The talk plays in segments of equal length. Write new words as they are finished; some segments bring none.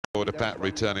for de Pat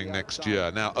returning next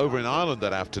year. Now, over in Ireland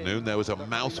that afternoon, there was a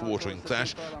mouth-watering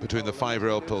clash between the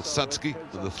 5-year-old Pilsudski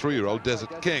and the 3-year-old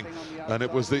Desert King. And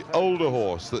it was the older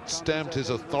horse that stamped his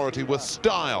authority with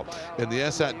style in the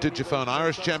SAT Digifone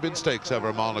Irish Champion Stakes over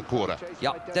a mile and a quarter.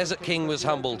 Yep, Desert King was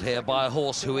humbled here by a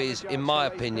horse who is, in my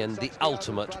opinion, the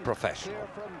ultimate professional.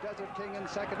 Desert King in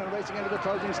second and racing into the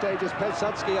closing stages.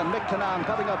 Pilsudski and Mick Canaan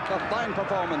coming up a fine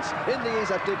performance in the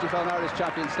SAT Digifone Irish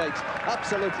Champion Stakes.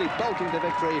 Absolutely bolting to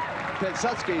victory.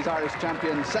 Pilsudski's Irish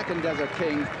champion, second Desert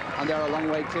King, and they're a long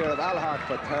way clear of Alhart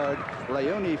for third,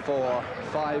 Rayuni for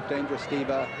 5, Dangerous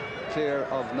Diva clear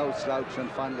of No Slouch, and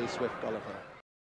finally Swift Oliver.